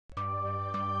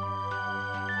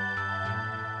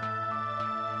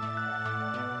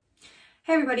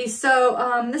Hey everybody,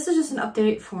 so this is just an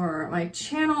update for my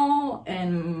channel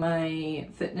and my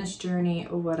fitness journey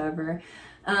or whatever.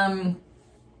 I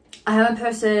haven't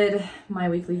posted my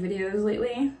weekly videos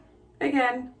lately.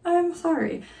 Again, I'm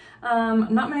sorry.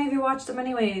 Not many of you watch them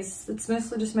anyways. It's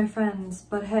mostly just my friends,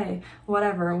 but hey,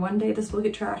 whatever. One day this will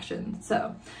get traction.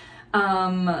 So,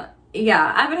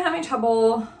 yeah, I've been having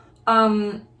trouble.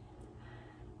 My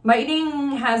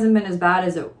eating hasn't been as bad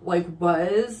as it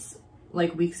was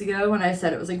weeks ago when I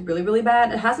said it was really, really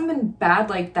bad. It hasn't been bad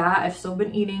like that. I've still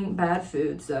been eating bad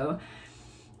food, so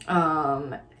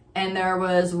and there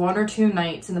was 1 or 2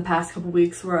 nights in the past couple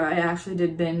weeks where I actually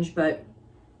did binge, but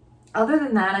other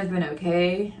than that, I've been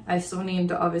okay. I still need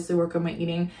to obviously work on my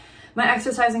eating. My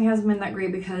exercising hasn't been that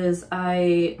great because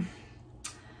I'm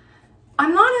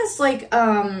not as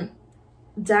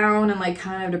down and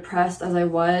kind of depressed as I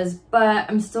was, but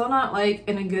I'm still not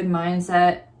in a good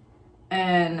mindset,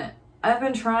 and I've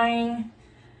been trying,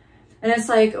 and it's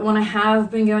when I have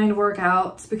been going to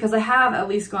workouts, because I have at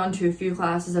least gone to a few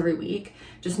classes every week,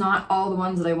 just not all the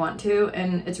ones that I want to,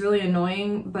 and it's really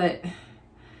annoying, but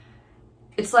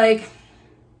it's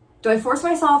do I force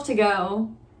myself to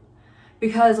go?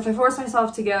 Because if I force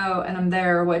myself to go and I'm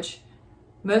there, which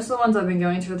most of the ones I've been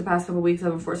going to for the past couple weeks, I've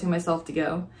been forcing myself to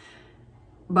go,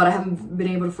 but I haven't been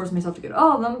able to force myself to go to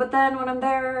all of them. But then when I'm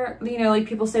there,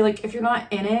 people say if you're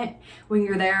not in it when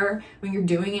you're there, when you're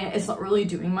doing it, it's not really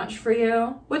doing much for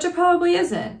you, which it probably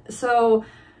isn't. So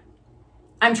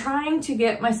I'm trying to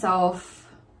get myself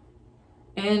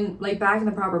in back in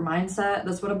the proper mindset.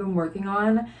 That's what I've been working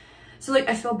on. So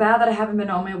I feel bad that I haven't been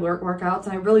to all my workouts,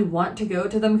 and I really want to go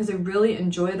to them because I really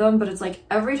enjoy them. But it's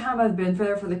every time I've been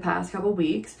there for the past couple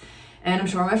weeks, and I'm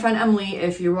sure my friend Emily,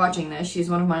 if you're watching this, she's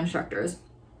one of my instructors,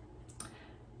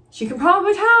 she can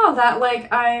probably tell that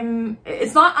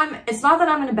it's not that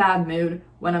I'm in a bad mood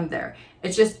when I'm there.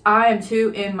 It's just I am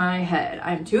too in my head.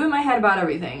 I'm too in my head about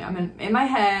everything. I'm in my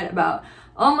head about,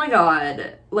 oh my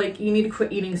God, you need to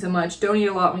quit eating so much. Don't eat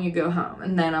a lot when you go home.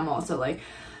 And then I'm also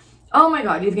oh my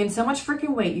God, you've gained so much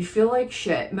freaking weight. You feel like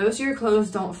shit. Most of your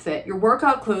clothes don't fit. Your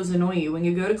workout clothes annoy you when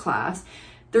you go to class.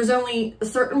 There's only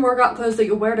certain workout clothes that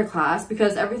you wear to class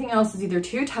because everything else is either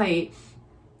too tight,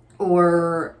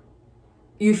 or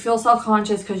you feel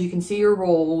self-conscious because you can see your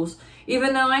rolls,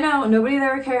 even though I know nobody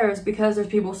there cares, because there's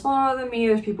people smaller than me,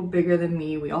 there's people bigger than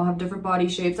me, we all have different body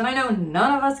shapes, and I know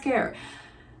none of us care.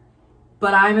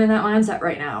 But I'm in that mindset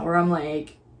right now where I'm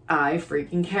I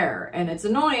freaking care, and it's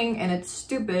annoying, and it's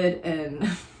stupid, and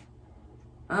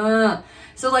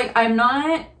so I'm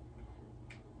not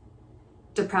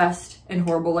depressed and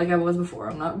horrible like I was before.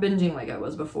 I'm not binging like I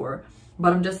was before,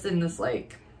 but I'm just in this I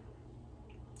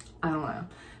don't know,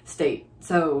 state.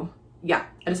 So yeah,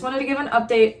 I just wanted to give an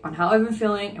update on how I've been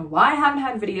feeling and why I haven't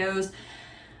had videos.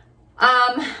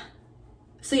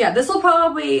 So yeah, this will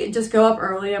probably just go up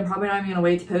early. I'm probably not even gonna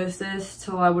wait to post this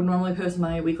till I would normally post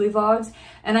my weekly vlogs,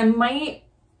 and I might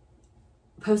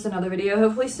post another video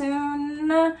hopefully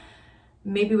soon,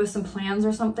 maybe with some plans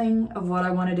or something of what I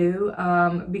want to do,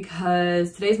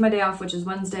 because today's my day off, which is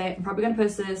Wednesday. I'm probably gonna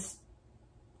post this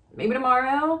maybe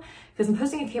tomorrow, because I'm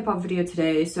posting a K-pop video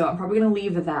today, so I'm probably gonna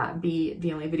leave that be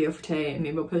the only video for today, and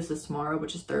maybe I'll post this tomorrow,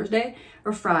 which is Thursday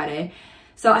or Friday.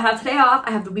 So I have today off,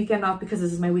 I have the weekend off because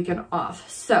this is my weekend off.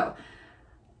 So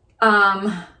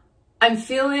I'm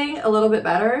feeling a little bit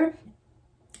better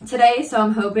today, so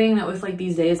I'm hoping that with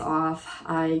these days off,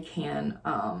 I can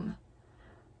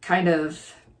kind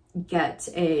of get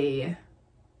a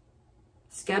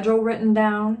schedule written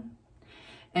down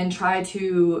and try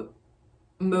to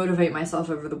motivate myself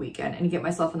over the weekend and get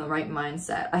myself in the right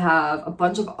mindset. I have a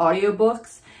bunch of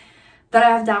audiobooks that I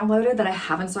have downloaded that I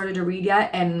haven't started to read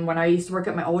yet, and when I used to work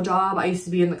at my old job, I used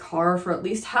to be in the car for at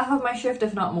least half of my shift,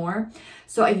 if not more.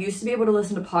 So I used to be able to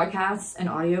listen to podcasts and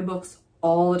audiobooks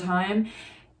all the time,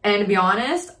 and to be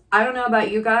honest, I don't know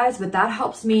about you guys, but that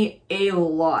helps me a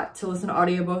lot to listen to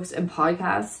audiobooks and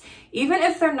podcasts, even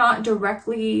if they're not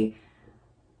directly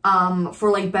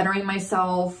for bettering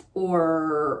myself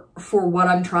or for what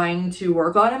I'm trying to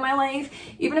work on in my life.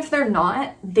 Even if they're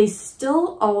not, they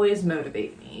still always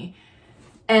motivate me.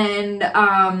 And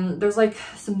there's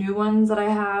some new ones that I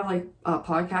have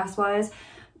podcast wise,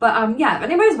 but yeah, if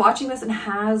anybody's watching this and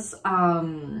has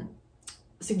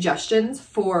suggestions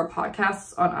for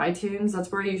podcasts on iTunes,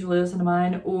 that's where I usually listen to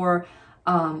mine, or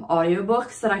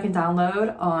audiobooks that I can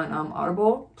download on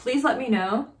Audible, please let me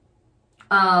know.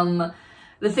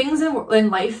 The things in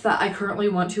life that I currently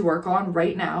want to work on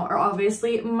right now are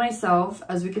obviously myself.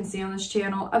 As we can see on this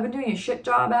channel, I've been doing a shit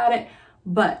job at it,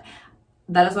 but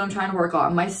that is what I'm trying to work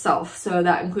on, myself. So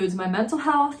that includes my mental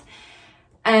health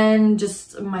and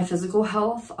just my physical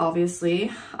health.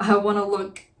 Obviously, I want to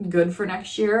look good for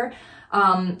next year.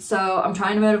 So I'm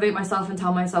trying to motivate myself and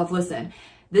tell myself, listen,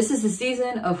 this is the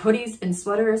season of hoodies and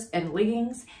sweaters and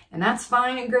leggings, and that's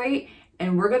fine and great.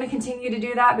 And we're going to continue to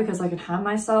do that because I can have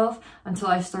myself until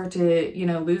I start to, you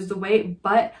know, lose the weight.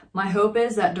 But my hope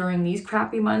is that during these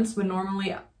crappy months when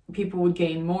normally people would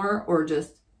gain more or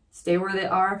just stay where they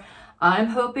are, I'm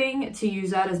hoping to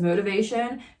use that as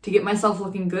motivation to get myself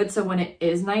looking good. So when it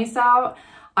is nice out,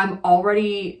 I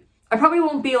probably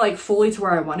won't be like fully to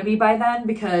where I want to be by then,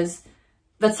 because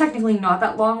that's technically not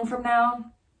that long from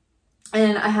now.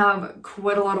 And I have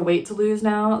quite a lot of weight to lose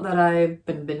now that I've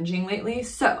been binging lately.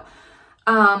 So,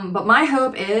 but my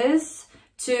hope is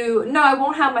no, I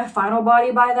won't have my final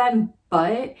body by then,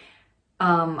 but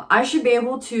I should be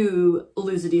able to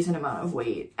lose a decent amount of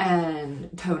weight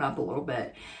and tone up a little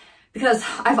bit, because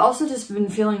I've also just been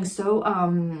feeling so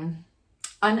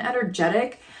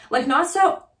unenergetic, like not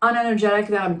so unenergetic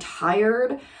that I'm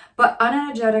tired, but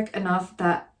unenergetic enough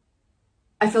that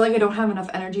I feel like I don't have enough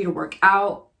energy to work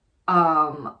out.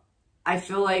 I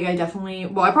feel like I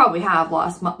probably have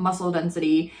lost muscle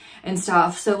density and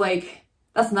stuff. So like,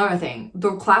 that's another thing.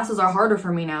 The classes are harder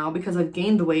for me now because I've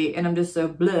gained the weight and I'm just so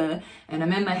blah, and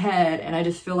I'm in my head and I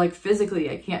just feel like physically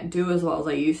I can't do as well as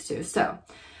I used to. So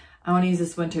I want to use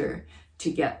this winter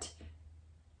to get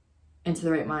into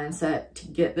the right mindset, to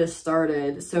get this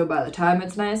started. So by the time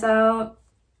it's nice out,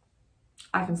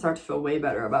 I can start to feel way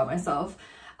better about myself.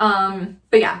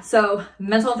 But yeah, so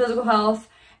mental and physical health,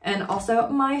 and also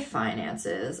my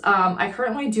finances. I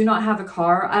currently do not have a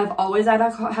car. I've always had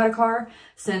a car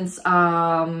since,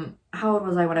 how old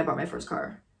was I when I bought my first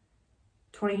car?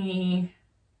 21,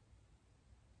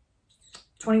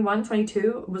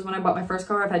 22 was when I bought my first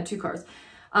car. I've had 2 cars.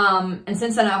 And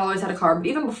since then I've always had a car. But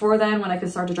even before then, when I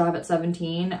could start to drive at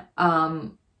 17,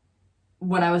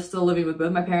 when I was still living with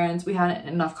both my parents, we had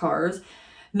enough cars.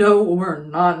 No, we're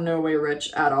not no way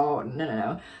rich at all.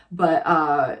 No. But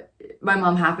my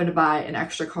mom happened to buy an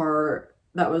extra car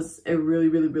that was a really,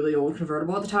 really, really old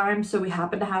convertible at the time. So we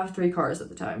happened to have 3 cars at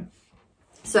the time.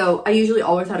 So I usually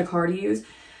always had a car to use.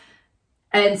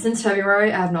 And since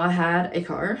February, I have not had a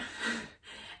car.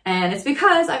 And it's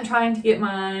because I'm trying to get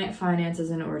my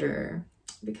finances in order.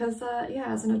 Because, yeah,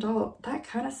 as an adult, that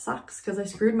kind of sucks because I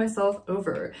screwed myself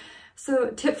over. So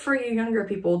tip for you younger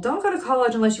people, don't go to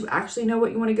college unless you actually know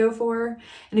what you want to go for.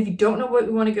 And if you don't know what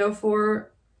you want to go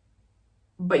for,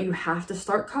 but you have to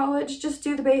start college, just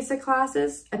do the basic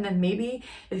classes. And then maybe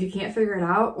if you can't figure it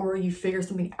out, or you figure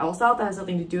something else out that has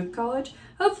nothing to do with college,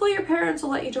 hopefully your parents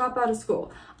will let you drop out of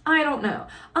school. I don't know.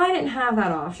 I didn't have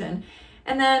that option.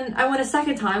 And then I went a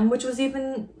second time, which was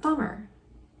even dumber.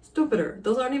 Stupider.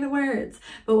 Those aren't even words,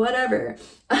 but whatever.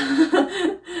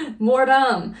 More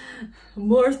dumb,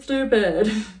 more stupid,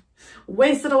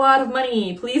 wasted a lot of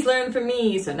money. Please learn from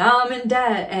me. So now I'm in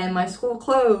debt and my school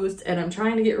closed and I'm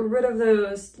trying to get rid of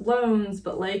those loans.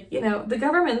 But like, you know, the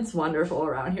government's wonderful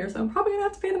around here, so I'm probably gonna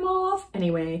have to pay them all off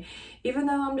anyway, even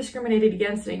though I'm discriminated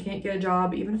against and can't get a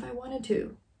job even if I wanted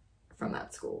to from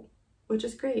that school, which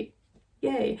is great.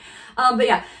 Yay. But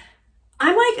yeah,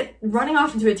 I'm like running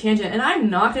off into a tangent and I'm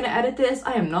not going to edit this.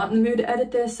 I am not in the mood to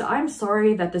edit this. So I'm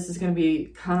sorry that this is going to be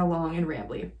kind of long and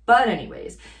rambly. But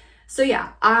anyways, so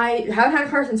yeah, I haven't had a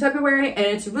car since February and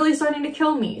it's really starting to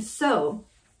kill me. So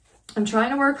I'm trying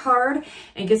to work hard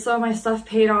and get some of my stuff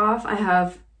paid off. I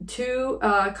have 2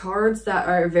 cards that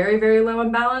are very, very low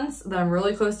in balance that I'm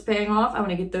really close to paying off. I want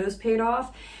to get those paid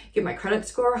off, get my credit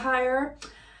score higher.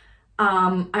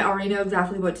 I already know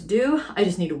exactly what to do. I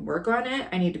just need to work on it.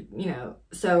 I need to, you know,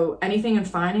 so anything in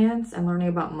finance and learning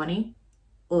about money,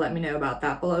 let me know about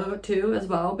that below too as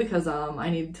well, because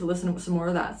I need to listen to some more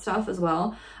of that stuff as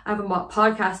well. I have a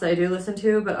podcast that I do listen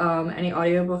to, but any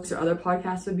audiobooks or other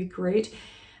podcasts would be great.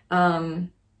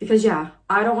 Because yeah,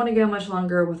 I don't want to go much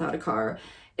longer without a car.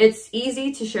 It's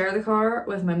easy to share the car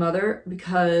with my mother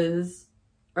because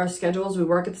our schedules, we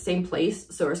work at the same place,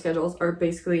 so our schedules are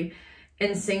basically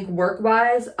in sync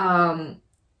work-wise, and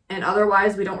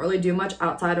otherwise we don't really do much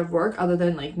outside of work other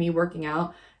than like me working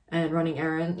out and running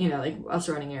errands, you know, like us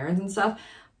running errands and stuff.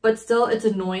 But still, it's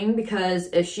annoying because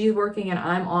if she's working and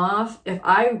I'm off, if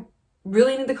I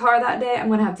really need the car that day, I'm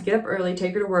gonna have to get up early,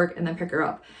 take her to work, and then pick her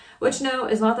up. Which, no,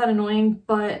 is not that annoying,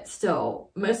 but still,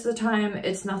 most of the time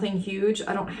it's nothing huge.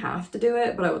 I don't have to do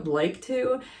it, but I would like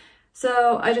to.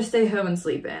 So I just stay home and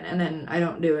sleep in, and then I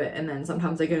don't do it, and then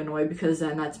sometimes I get annoyed because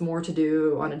then that's more to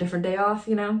do on a different day off,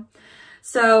 you know?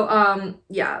 So,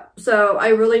 yeah, so I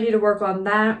really need to work on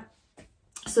that.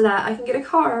 so that I can get a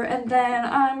car. And then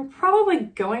I'm probably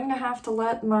going to have to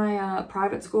let my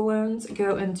private school loans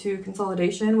go into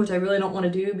consolidation, which I really don't want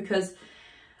to do because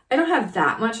I don't have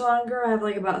that much longer. I have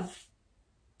like about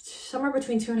somewhere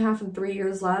between 2.5 and 3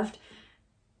 years left,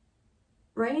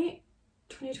 right?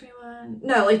 2021,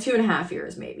 no, like 2.5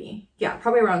 years maybe. Yeah,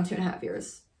 probably around 2.5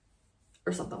 years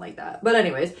or something like that. But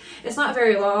anyways, it's not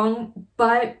very long,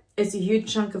 but it's a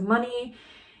huge chunk of money.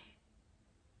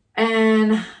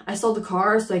 And I sold the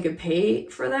car so I could pay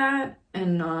for that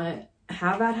and not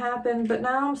have that happen. But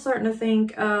now I'm starting to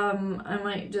think I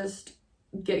might just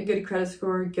get a good credit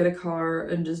score, get a car,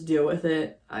 and just deal with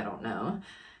it. I don't know.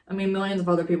 I mean, millions of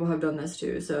other people have done this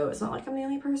too, so it's not like I'm the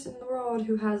only person in the world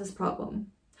who has this problem.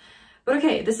 But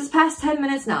okay, this is past 10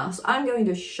 minutes now, so I'm going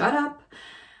to shut up.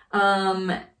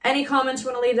 Any comments you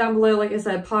want to leave down below, like I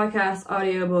said, podcasts,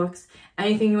 audiobooks,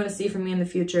 anything you want to see from me in the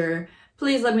future,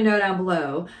 please let me know down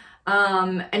below.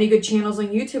 Any good channels on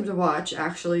YouTube to watch,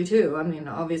 actually, too. I mean,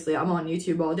 obviously, I'm on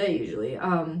YouTube all day, usually.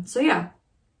 So yeah,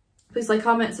 please like,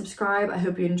 comment, subscribe. I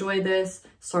hope you enjoyed this.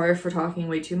 Sorry for talking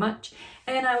way too much.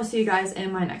 And I will see you guys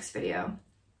in my next video.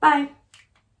 Bye!